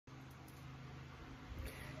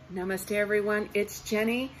Namaste everyone, it's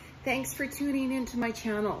Jenny. Thanks for tuning into my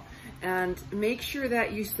channel, and make sure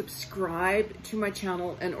that you subscribe to my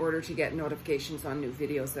channel in order to get notifications on new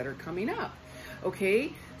videos that are coming up.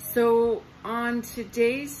 Okay, so on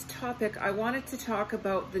today's topic, I wanted to talk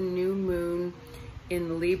about the new moon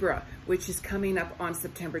in Libra, which is coming up on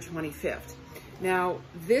September 25th. Now,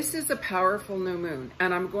 this is a powerful new moon,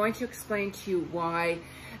 and I'm going to explain to you why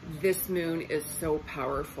this moon is so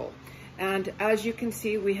powerful. And as you can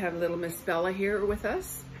see, we have little Miss Bella here with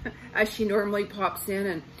us, as she normally pops in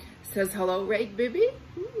and says, hello, right, baby?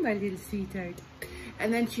 My little sweetheart.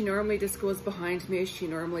 And then she normally just goes behind me as she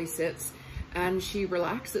normally sits and she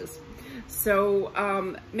relaxes.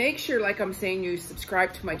 So make sure, like I'm saying, you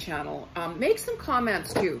subscribe to my channel. Make some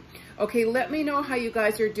comments too. Okay, let me know how you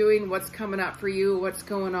guys are doing, what's coming up for you, what's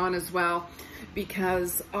going on as well,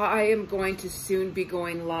 because I am going to soon be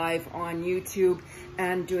going live on YouTube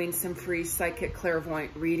and doing some free psychic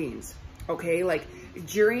clairvoyant readings. Okay, like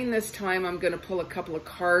during this time, I'm going to pull a couple of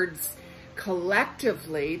cards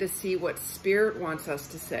collectively to see what spirit wants us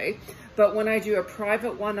to say. But when I do a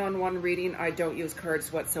private one-on-one reading, I don't use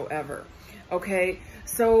cards whatsoever. Okay,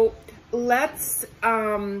 so let's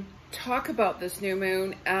talk about this new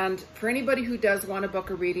moon. And for anybody who does want to book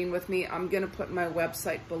a reading with me, I'm going to put my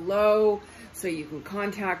website below so you can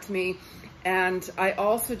contact me. And I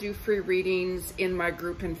also do free readings in my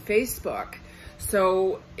group in Facebook.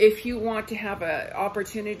 So if you want to have an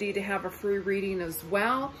opportunity to have a free reading as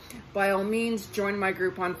well, by all means, join my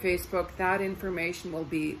group on Facebook. That information will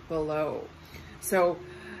be below. So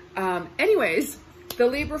anyways, the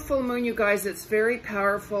Libra full moon, you guys, it's very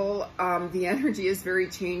powerful. The energy is very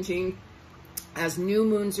changing, as new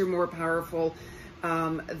moons are more powerful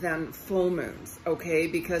than full moons, okay?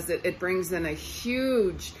 Because it brings in a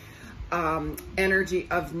huge energy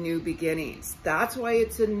of new beginnings. That's why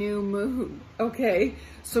it's a new moon, okay?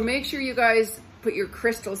 So make sure you guys put your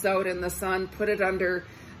crystals out in the sun, put it under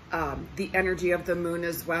the energy of the moon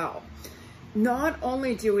as well. Not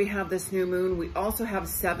only do we have this new moon, we also have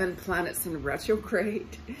 7 planets in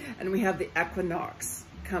retrograde, and we have the equinox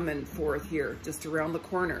coming forth here just around the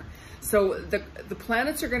corner. So the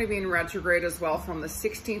planets are going to be in retrograde as well from the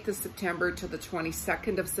 16th of September to the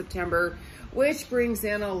 22nd of September, which brings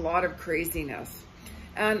in a lot of craziness.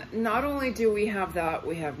 And not only do we have that,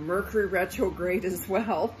 we have Mercury retrograde as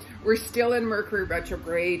well. We're still in Mercury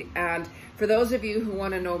retrograde. And for those of you who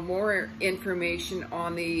want to know more information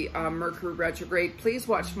on the Mercury retrograde, please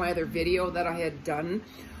watch my other video that I had done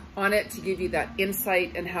on it to give you that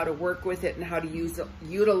insight and how to work with it and how to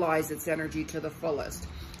utilize its energy to the fullest.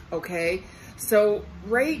 Okay, so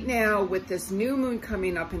right now with this new moon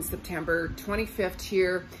coming up in September 25th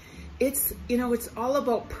here, it's, you know, it's all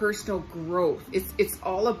about personal growth. It's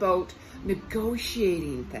all about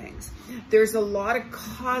negotiating things. There's a lot of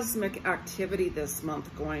cosmic activity this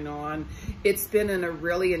month going on. It's been in a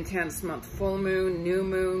really intense month. Full moon, new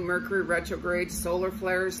moon, Mercury retrograde, solar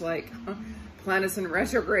flares, like planets in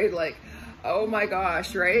retrograde, like, oh my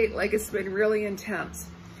gosh, right? Like, it's been really intense.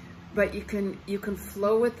 But you can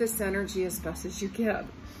flow with this energy as best as you can.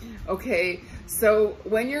 Okay, so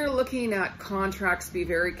when you're looking at contracts, be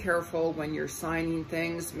very careful when you're signing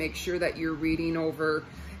things. Make sure that you're reading over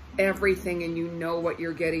everything and you know what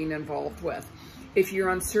you're getting involved with. If you're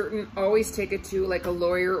uncertain, always take it to like a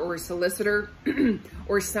lawyer or a solicitor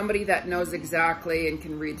or somebody that knows exactly and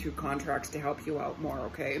can read through contracts to help you out more,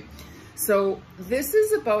 okay? So this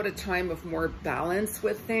is about a time of more balance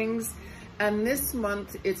with things. And this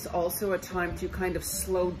month, it's also a time to kind of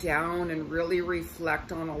slow down and really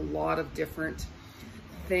reflect on a lot of different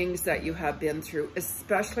things that you have been through,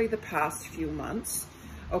 especially the past few months,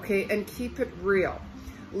 okay? And keep it real.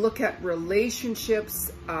 Look at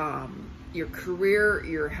relationships, your career,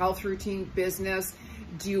 your health routine, business.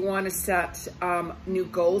 Do you want to set new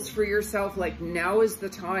goals for yourself? Like, now is the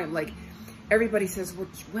time. Like, everybody says, well,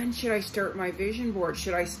 when should I start my vision board?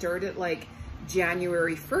 Should I start it like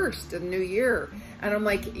January 1st, the new year? And I'm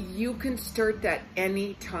like, you can start that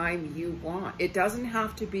anytime you want. It doesn't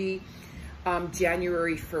have to be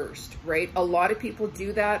January 1st, right? A lot of people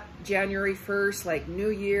do that January 1st, like New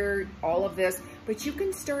Year, all of this, but you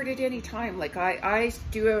can start at any time. Like I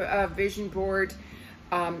do a vision board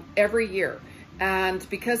every year. And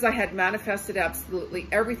because I had manifested absolutely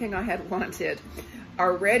everything I had wanted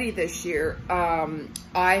already this year,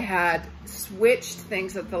 I had switched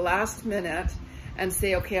things at the last minute and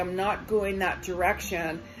say, okay, I'm not going that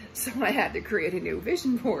direction. So I had to create a new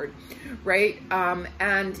vision board, right?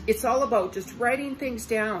 And it's all about just writing things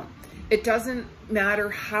down. It doesn't matter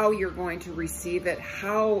how you're going to receive it,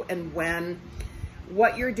 how and when,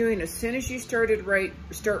 what you're doing, as soon as you start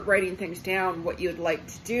writing things down, what you'd like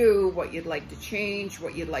to do, what you'd like to change,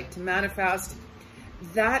 what you'd like to manifest,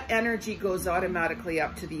 that energy goes automatically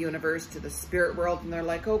up to the universe, to the spirit world, and they're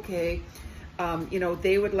like, okay, you know,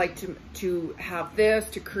 they would like to have this,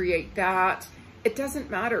 to create that. It doesn't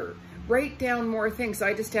matter. Write down more things.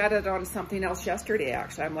 I just added on something else yesterday,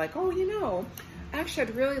 actually. I'm like, oh, you know, actually,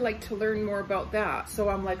 I'd really like to learn more about that. So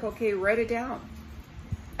I'm like, okay, write it down.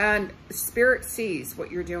 And spirit sees what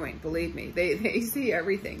you're doing. Believe me, they see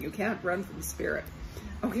everything. You can't run from spirit.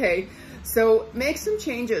 Okay, so make some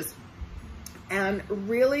changes and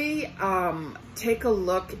really take a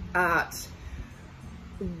look at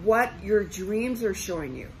what your dreams are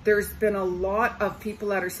showing you. There's been a lot of people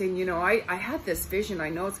that are saying, you know, I had this vision. I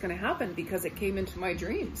know it's going to happen because it came into my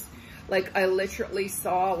dreams. Like, I literally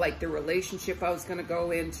saw like the relationship I was going to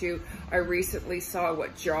go into. I recently saw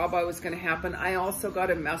what job I was going to happen. I also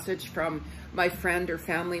got a message from my friend or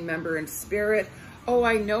family member in spirit. Oh,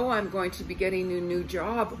 I know I'm going to be getting a new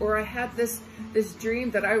job. Or I had this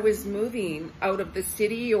dream that I was moving out of the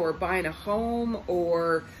city or buying a home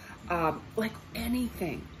or like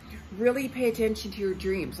anything. Really pay attention to your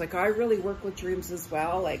dreams. Like, I really work with dreams as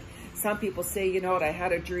well. Like, some people say, you know what, I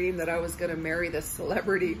had a dream that I was going to marry this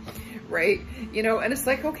celebrity, right? You know, and it's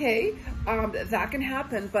like, okay, that can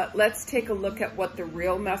happen, but let's take a look at what the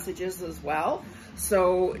real message is as well.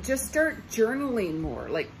 So just start journaling more.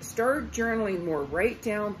 Like, start journaling more. Write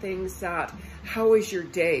down things that, how is your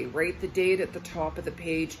day? Write the date at the top of the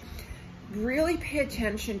page. Really pay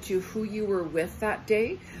attention to who you were with that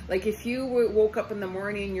day. Like, if you woke up in the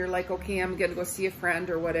morning, you're like, okay, I'm going to go see a friend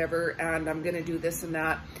or whatever, and I'm going to do this and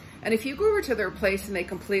that. And if you go over to their place and they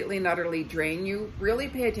completely and utterly drain you, really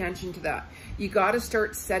pay attention to that. You got to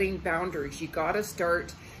start setting boundaries. You got to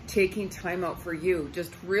start taking time out for you.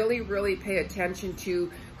 Just really, really pay attention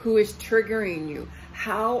to who is triggering you.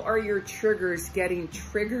 How are your triggers getting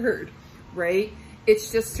triggered, right?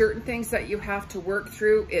 It's just certain things that you have to work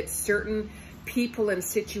through. It's certain people and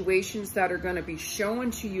situations that are going to be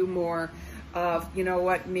shown to you more of, you know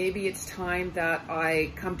what, maybe it's time that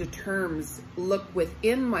I come to terms, look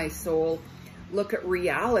within my soul, look at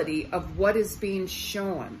reality of what is being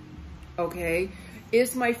shown, okay?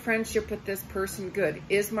 Is my friendship with this person good?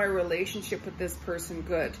 Is my relationship with this person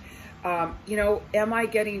good? You know, am I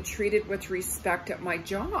getting treated with respect at my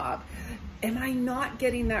job? Am I not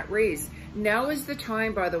getting that raise? Now is the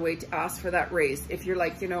time, by the way, to ask for that raise. If you're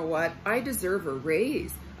like, you know what, I deserve a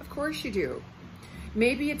raise. Of course you do.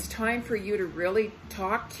 Maybe it's time for you to really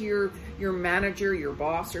talk to your manager, your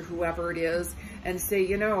boss, or whoever it is, and say,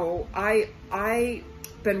 you know, I've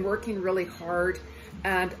been working really hard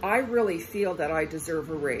and I really feel that I deserve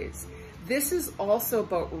a raise. This is also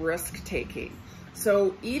about risk taking.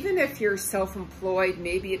 So even if you're self-employed,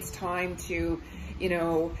 maybe it's time to, you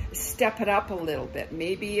know, step it up a little bit.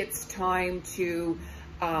 Maybe it's time to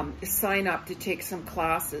sign up to take some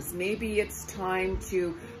classes. Maybe it's time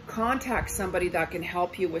to contact somebody that can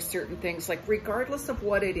help you with certain things. Like, regardless of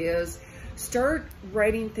what it is, start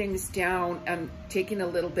writing things down and taking a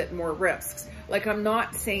little bit more risks. Like, I'm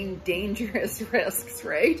not saying dangerous risks,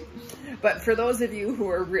 right? But for those of you who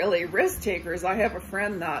are really risk takers, I have a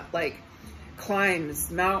friend that like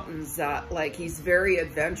climbs mountains, that like, he's very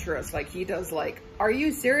adventurous. Like, he does, like, are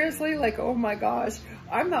you seriously? Like, oh my gosh,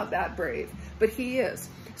 I'm not that brave, but he is.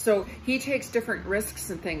 So he takes different risks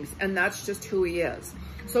and things, and that's just who he is.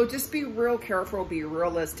 So just be real careful, be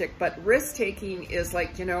realistic. But risk taking is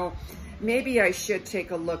like, you know, maybe I should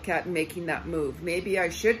take a look at making that move. Maybe I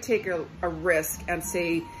should take a risk and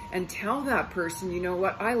say, and tell that person, you know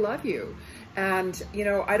what, I love you. And, you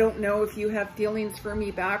know, I don't know if you have feelings for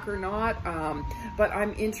me back or not, but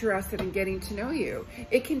I'm interested in getting to know you.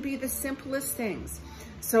 It can be the simplest things.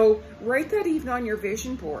 So write that even on your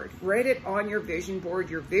vision board. Write it on your vision board.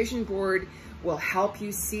 Your vision board will help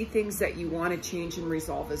you see things that you want to change and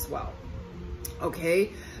resolve as well.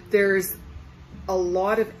 Okay? There's a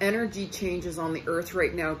lot of energy changes on the earth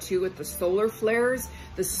right now too with the solar flares.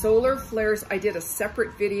 The solar flares, I did a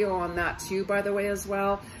separate video on that too, by the way, as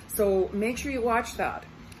well. So make sure you watch that,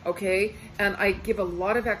 okay? And I give a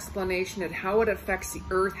lot of explanation at how it affects the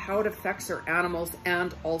earth, how it affects our animals,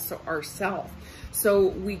 and also ourselves. So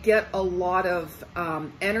we get a lot of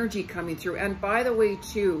energy coming through. And by the way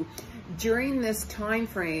too, during this time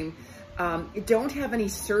frame, don't have any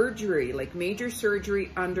surgery, like major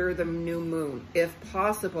surgery under the new moon, if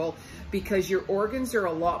possible, because your organs are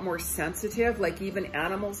a lot more sensitive, like even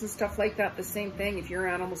animals and stuff like that. The same thing, if your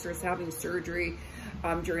animals are having surgery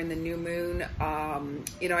during the new moon,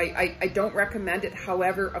 you know, I don't recommend it.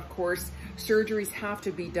 However, of course, surgeries have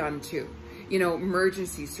to be done too. you know,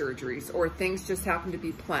 emergency surgeries, or things just happen to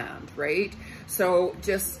be planned, right? So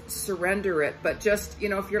just surrender it. But just, you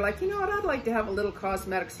know, if you're like, you know what, I'd like to have a little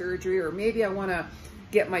cosmetic surgery, or maybe I want to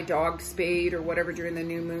get my dog spayed or whatever during the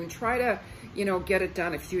new moon, try to, you know, get it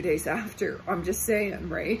done a few days after. I'm just saying,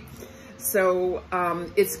 right? So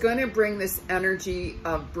it's going to bring this energy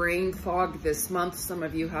of brain fog this month. Some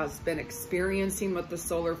of you have been experiencing with the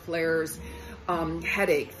solar flares,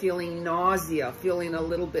 headache, feeling nausea, feeling a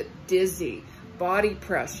little bit dizzy, body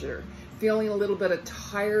pressure, feeling a little bit of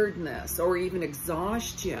tiredness or even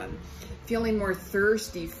exhaustion, feeling more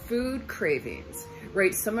thirsty, food cravings,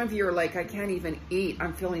 right? Some of you are like, I can't even eat.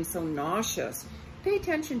 I'm feeling so nauseous. Pay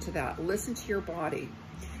attention to that. Listen to your body,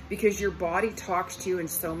 because your body talks to you in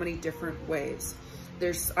so many different ways.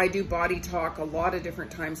 I do body talk a lot of different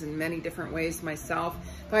times in many different ways myself.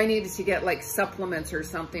 If I needed to get like supplements or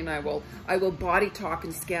something, I will body talk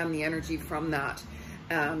and scan the energy from that.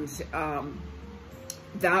 And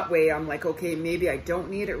that way I'm like, okay, maybe I don't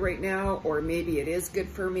need it right now, or maybe it is good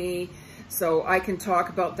for me. So I can talk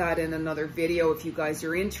about that in another video. If you guys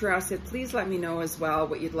are interested, please let me know as well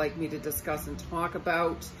what you'd like me to discuss and talk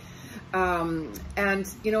about. And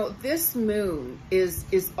you know, this moon is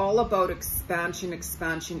all about expansion,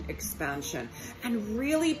 expansion, expansion. And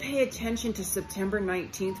really pay attention to September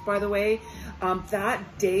 19th, by the way.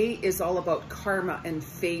 That day is all about karma and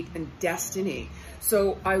fate and destiny.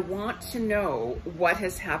 So I want to know what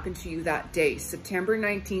has happened to you that day. September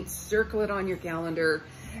 19th, circle it on your calendar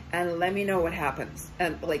and let me know what happens.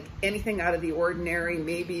 And like anything out of the ordinary,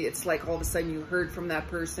 maybe it's like all of a sudden you heard from that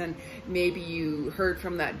person, maybe you heard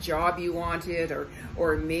from that job you wanted,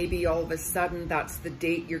 or maybe all of a sudden that's the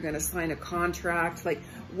date you're going to sign a contract. Like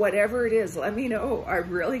whatever it is, let me know. I'm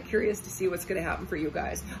really curious to see what's going to happen for you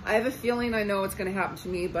guys. I have a feeling I know what's going to happen to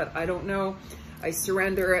me, but I don't know. I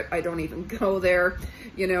surrender it. I don't even go there.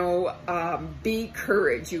 You know, be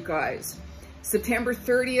courage, you guys. September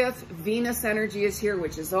 30th, Venus energy is here,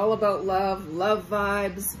 which is all about love, love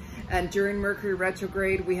vibes. And during Mercury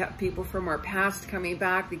retrograde, we have people from our past coming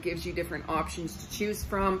back. That gives you different options to choose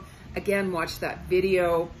from. Again, watch that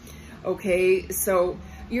video. Okay, so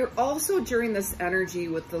you're also during this energy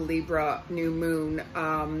with the Libra new moon.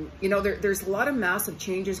 You know, there's a lot of massive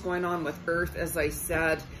changes going on with Earth, as I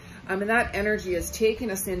said. And that energy is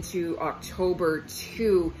taking us into October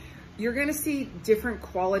too. You're going to see different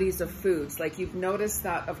qualities of foods. Like you've noticed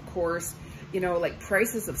that, of course, you know, like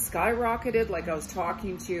prices have skyrocketed. Like I was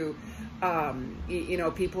talking to, you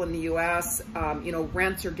know, people in the US, you know,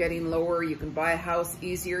 rents are getting lower. You can buy a house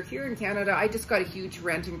easier. Here in Canada, I just got a huge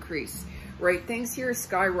rent increase, right? Things here are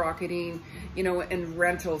skyrocketing, you know, and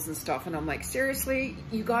rentals and stuff. And I'm like, seriously,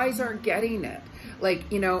 you guys aren't getting it.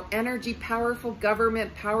 Like, you know, energy powerful,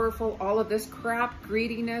 government powerful, all of this crap,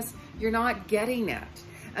 greediness, you're not getting it.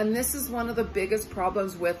 And this is one of the biggest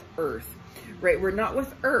problems with Earth, right? We're not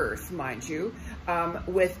with Earth, mind you,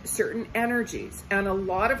 with certain energies. And a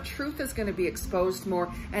lot of truth is going to be exposed more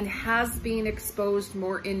and has been exposed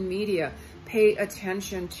more in media. Pay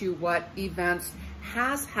attention to what events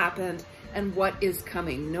has happened and what is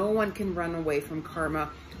coming. No one can run away from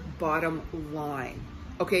karma, bottom line.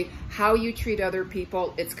 Okay, how you treat other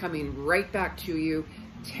people, it's coming right back to you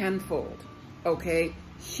tenfold, okay?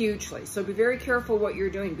 Hugely. So be very careful what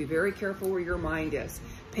you're doing. Be very careful where your mind is.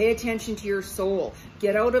 Pay attention to your soul.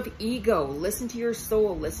 Get out of ego. Listen to your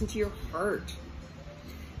soul. Listen to your heart.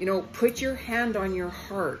 You know, put your hand on your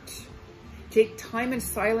heart. Take time and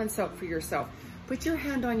silence out for yourself. Put your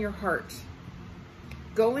hand on your heart.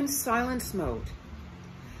 Go in silence mode.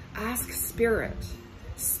 Ask Spirit,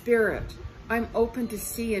 Spirit, I'm open to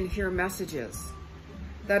see and hear messages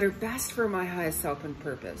that are best for my highest self and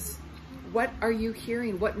purpose. What are you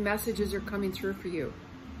hearing? What messages are coming through for you?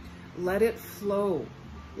 Let it flow.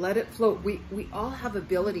 Let it flow. We all have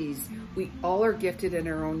abilities. We all are gifted in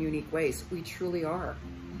our own unique ways. We truly are.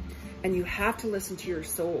 And you have to listen to your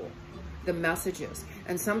soul, the messages.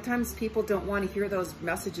 And sometimes people don't want to hear those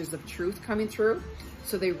messages of truth coming through,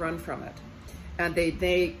 so they run from it. And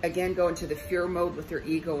they again go into the fear mode with their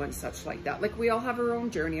ego and such like that. Like we all have our own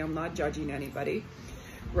journey. I'm not judging anybody.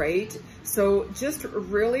 Right? So just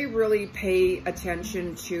really, really pay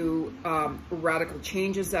attention to radical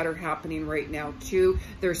changes that are happening right now too.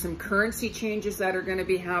 There's some currency changes that are going to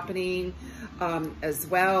be happening as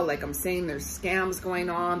well. Like I'm saying, there's scams going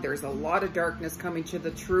on. There's a lot of darkness coming to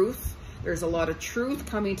the truth. There's a lot of truth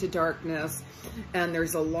coming to darkness, and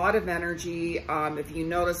there's a lot of energy. If you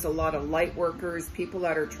notice, a lot of light workers, people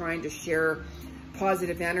that are trying to share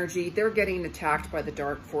positive energy, they're getting attacked by the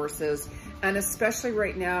dark forces. And especially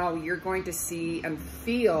right now, you're going to see and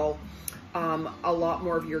feel A lot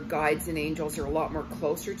more of your guides and angels are a lot more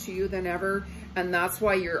closer to you than ever. And that's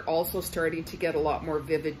why you're also starting to get a lot more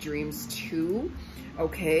vivid dreams too.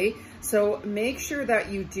 Okay. So make sure that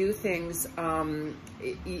you do things,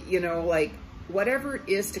 you know, like whatever it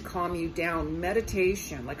is to calm you down.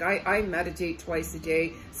 Meditation. Like I meditate twice a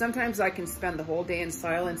day. Sometimes I can spend the whole day in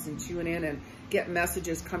silence and tune in and get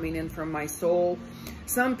messages coming in from my soul.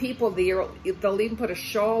 Some people, they'll even put a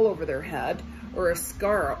shawl over their head or a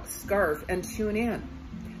scarf and tune in.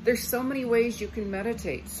 There's so many ways you can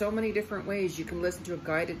meditate, so many different ways. You can listen to a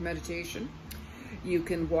guided meditation. You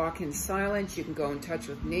can walk in silence. You can go in touch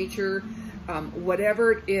with nature,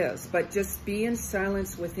 whatever it is, but just be in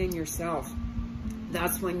silence within yourself.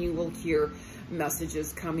 That's when you will hear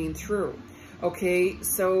messages coming through. Okay,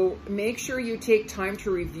 so make sure you take time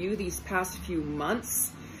to review these past few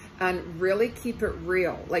months and really keep it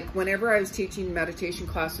real. Like whenever I was teaching meditation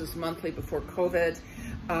classes monthly before COVID,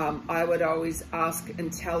 I would always ask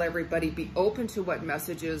and tell everybody, be open to what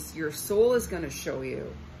messages your soul is going to show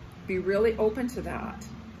you. Be really open to that.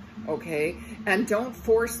 Okay. And don't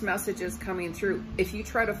force messages coming through. If you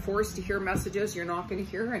try to force to hear messages, you're not going to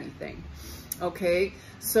hear anything. Okay.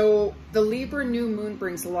 So the Libra new moon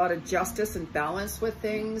brings a lot of justice and balance with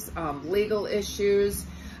things, legal issues,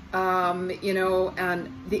 you know,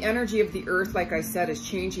 and the energy of the earth, like I said, is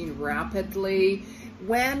changing rapidly.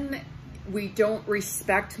 When we don't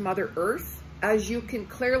respect Mother Earth, as you can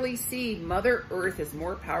clearly see, Mother Earth is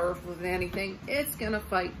more powerful than anything. It's going to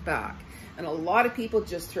fight back. And a lot of people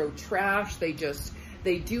just throw trash. They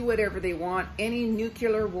do whatever they want. Any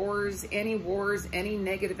nuclear wars, any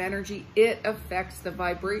negative energy, it affects the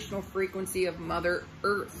vibrational frequency of Mother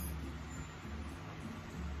Earth.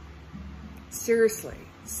 Seriously,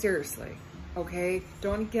 seriously. Okay?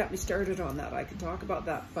 Don't get me started on that. I could talk about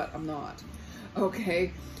that, but I'm not.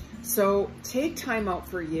 Okay? So take time out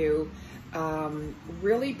for you,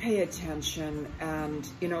 really pay attention and,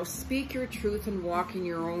 you know, speak your truth and walk in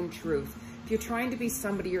your own truth. If you're trying to be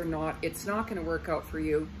somebody you're not, it's not going to work out for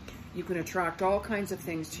you. You can attract all kinds of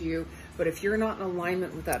things to you, but if you're not in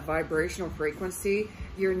alignment with that vibrational frequency,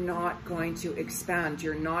 you're not going to expand.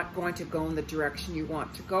 You're not going to go in the direction you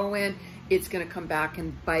want to go in. It's going to come back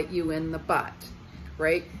and bite you in the butt,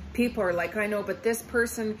 right? People are like, I know, but this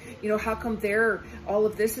person, you know, how come all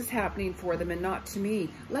of this is happening for them and not to me?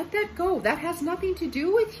 Let that go. That has nothing to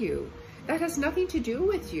do with you. That has nothing to do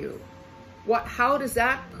with you. How does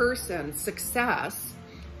that person's success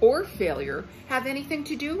or failure have anything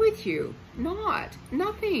to do with you?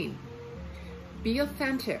 Nothing. Be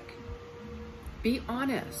authentic. Be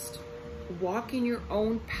honest. Walk in your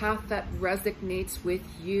own path that resonates with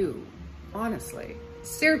you. Honestly.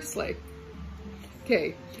 Seriously.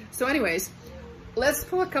 Okay, so anyways, let's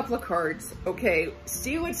pull a couple of cards. Okay,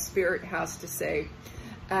 see what Spirit has to say.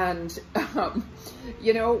 And,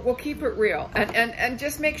 you know, we'll keep it real. And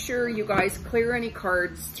just make sure you guys clear any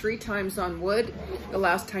cards 3 times on wood the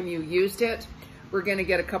last time you used it. We're going to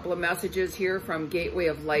get a couple of messages here from Gateway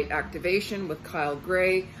of Light Activation with Kyle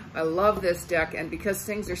Gray. I love this deck, and because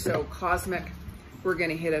things are so cosmic, we're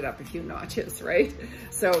going to hit it up a few notches, right?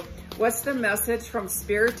 So what's the message from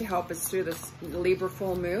Spirit to help us through this Libra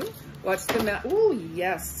full moon? What's the oh,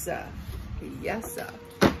 yes. Yes.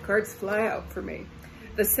 Cards fly out for me.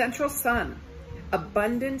 The central sun,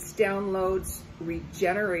 abundance, downloads,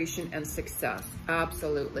 regeneration, and success.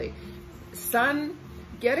 Absolutely. Sun,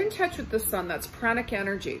 get in touch with the sun. That's pranic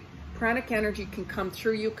energy. Pranic energy can come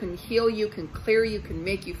through you, can heal you, can clear you, can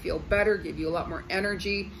make you feel better, give you a lot more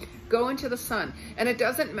energy. Go into the sun. And it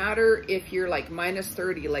doesn't matter if you're like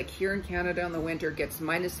 -30, like here in Canada in the winter, gets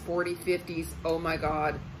 -40, 50s. Oh my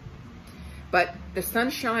God. But the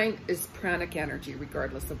sunshine is pranic energy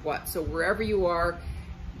regardless of what. So wherever you are,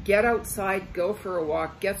 get outside, go for a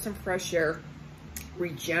walk, get some fresh air,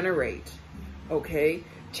 regenerate, okay?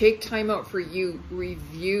 Take time out for you,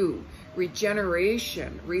 review,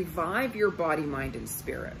 regeneration, revive your body, mind, and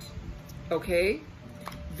spirit, okay?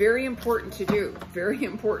 Very important to do, very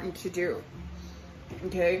important to do,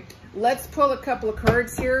 okay? Let's pull a couple of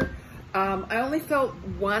cards here. I only felt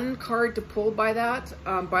 1 card to pull by that.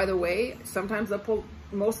 By the way, sometimes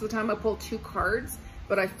most of the time I pull 2 cards,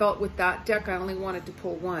 but I felt with that deck, I only wanted to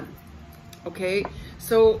pull 1. Okay,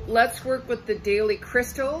 so let's work with the Daily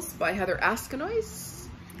Crystals by Heather Askinois.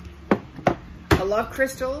 I love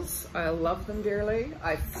crystals. I love them dearly.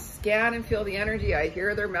 I scan and feel the energy. I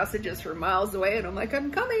hear their messages from miles away, and I'm like,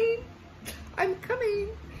 I'm coming. I'm coming.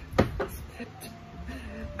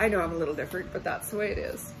 I know I'm a little different, but that's the way it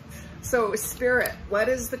is. So, Spirit, what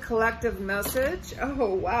is the collective message?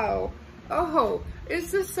 Oh, wow. Oh,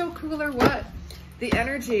 is this so cool or what? The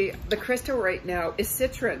energy, the crystal right now is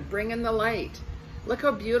citron, bringing the light. Look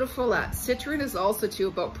how beautiful that. Citron is also too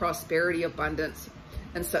about prosperity, abundance,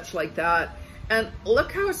 and such like that. And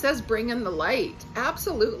look how it says bring in the light.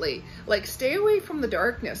 Absolutely. Like, stay away from the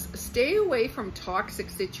darkness. Stay away from toxic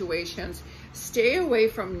situations. Stay away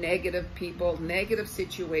from negative people, negative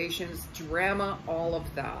situations, drama, all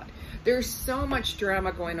of that. There's so much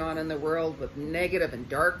drama going on in the world with negative and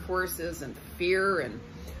dark forces and fear and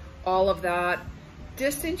all of that.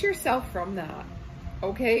 Distance yourself from that.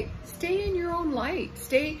 Okay? Stay in your own light.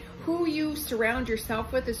 Stay, who you surround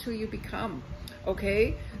yourself with is who you become.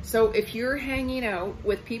 Okay? So if you're hanging out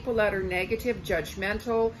with people that are negative,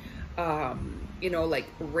 judgmental, you know, like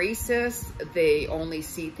racist, they only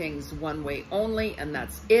see things one way only, and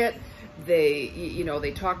that's it. They, you know,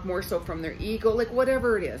 they talk more so from their ego, like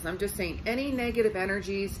whatever it is. I'm just saying, any negative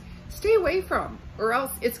energies, stay away from, or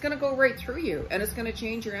else it's going to go right through you, and it's going to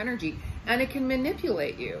change your energy, and it can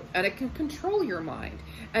manipulate you, and it can control your mind.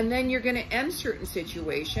 And then you're going to end certain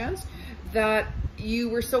situations that you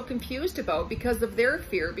were so confused about because of their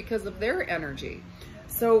fear, because of their energy.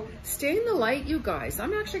 So stay in the light, you guys.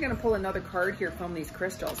 I'm actually going to pull another card here from these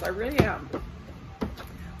crystals. I really am.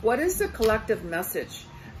 What is the collective message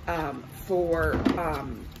for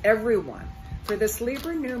everyone for this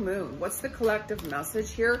Libra new moon? What's the collective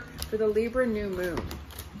message here for the Libra new moon?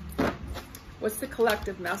 What's the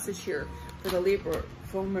collective message here for the Libra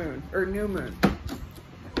full moon or new moon?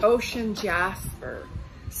 Ocean Jasper.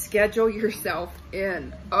 Schedule yourself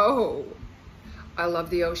in. Oh, I love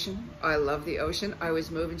the ocean. I love the ocean. I was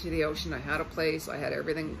moving to the ocean. I had a place. I had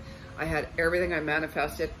everything. I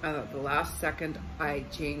manifested. And at the last second, I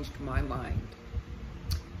changed my mind.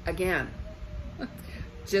 Again,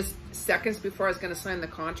 just seconds before I was going to sign the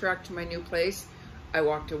contract to my new place, I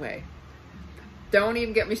walked away. Don't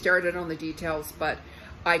even get me started on the details, but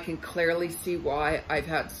I can clearly see why. I've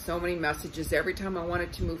had so many messages every time I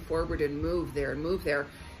wanted to move forward and move there and move there.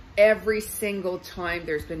 Every single time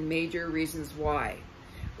there's been major reasons why,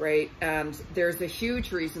 right? And there's a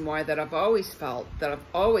huge reason why that I've always felt, that I've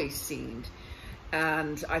always seen.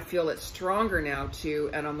 And I feel it stronger now too.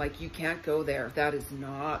 And I'm like, you can't go there. That is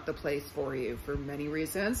not the place for you for many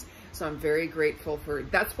reasons. So I'm very grateful for,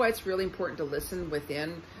 that's why it's really important to listen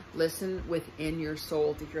within your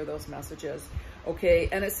soul to hear those messages. Okay,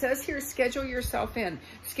 and it says here, schedule yourself in.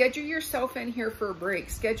 Schedule yourself in here for a break.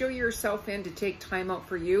 Schedule yourself in to take time out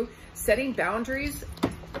for you. Setting boundaries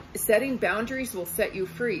will set you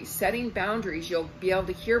free. Setting boundaries, you'll be able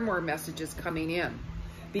to hear more messages coming in.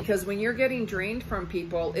 Because when you're getting drained from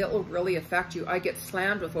people, it will really affect you. I get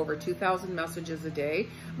slammed with over 2,000 messages a day.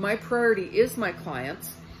 My priority is my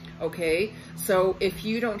clients. Okay, so if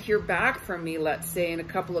you don't hear back from me, let's say in a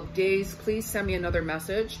couple of days, please send me another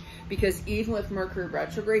message, because even with Mercury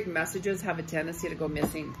retrograde, messages have a tendency to go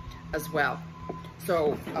missing as well.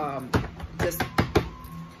 So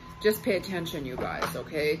just pay attention, you guys,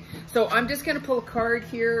 okay? So I'm just going to pull a card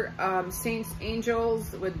here, Saints,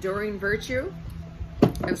 Angels with Doreen Virtue,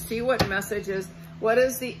 and see what messages, what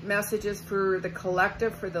is the messages for the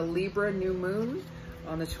collective for the Libra new moon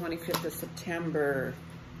on the 25th of September.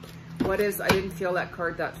 What is, I didn't feel that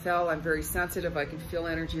card that fell. I'm very sensitive. I can feel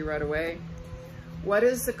energy right away. What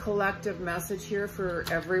is the collective message here for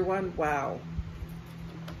everyone? Wow.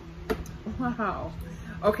 Wow.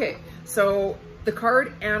 Okay, so the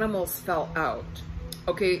card animals fell out.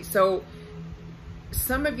 Okay, so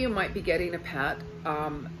some of you might be getting a pet.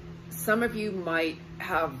 Some of you might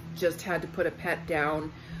have just had to put a pet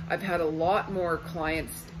down. I've had a lot more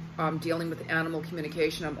clients dealing with animal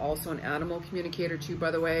communication. I'm also an animal communicator too,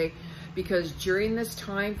 by the way, because during this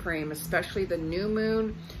time frame, especially the new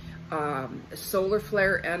moon, solar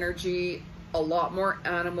flare energy, a lot more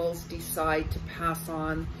animals decide to pass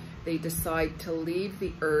on. They decide to leave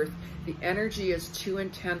the earth. The energy is too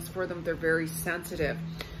intense for them. They're very sensitive.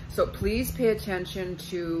 So please pay attention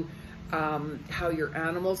to how your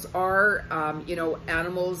animals are. You know,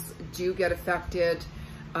 animals do get affected.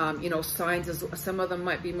 You know, signs is, some of them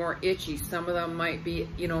might be more itchy. Some of them might be,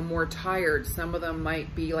 you know, more tired. Some of them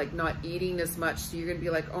might be like not eating as much. So you're going to be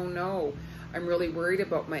like, oh no, I'm really worried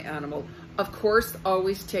about my animal. Of course,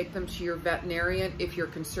 always take them to your veterinarian. If you're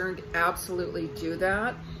concerned, absolutely do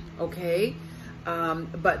that. Okay.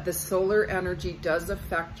 But the solar energy does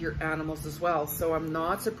affect your animals as well. So I'm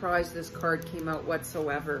not surprised this card came out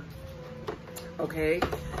whatsoever. Okay,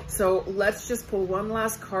 so let's just pull one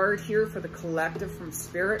last card here for the collective from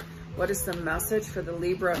Spirit. What is the message for the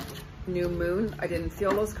Libra new moon? I didn't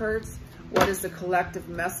feel those cards. What is the collective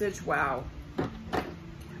message? Wow.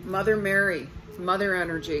 Mother Mary, mother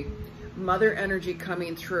energy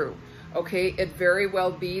coming through. Okay, it very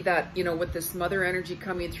well be that, you know, with this mother energy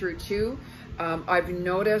coming through too, I've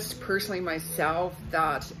noticed personally myself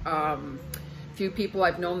that few people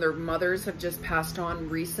I've known, their mothers have just passed on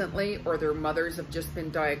recently, or their mothers have just been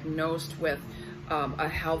diagnosed with a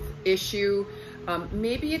health issue.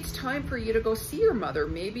 Maybe it's time for you to go see your mother.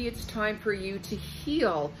 Maybe it's time for you to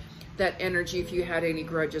heal that energy if you had any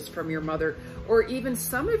grudges from your mother. Or even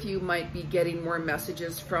some of you might be getting more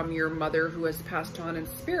messages from your mother who has passed on in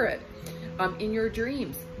spirit in your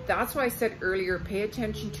dreams. That's why I said earlier, pay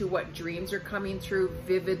attention to what dreams are coming through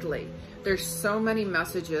vividly. There's so many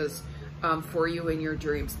messages for you in your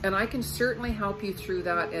dreams, and I can certainly help you through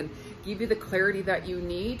that and give you the clarity that you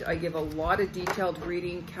need. I give a lot of detailed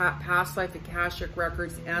reading, past life Akashic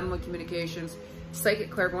records, animal communications, psychic,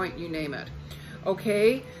 clairvoyant, you name it.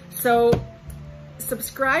 Okay, so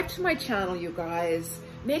subscribe to my channel, you guys.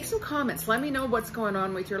 Make some comments. Let me know what's going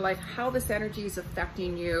on with your life, how this energy is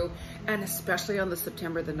affecting you, and especially on the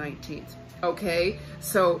September the 19th. Okay,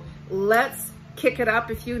 so let's kick it up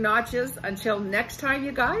a few notches. Until next time,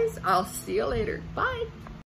 you guys, I'll see you later. Bye.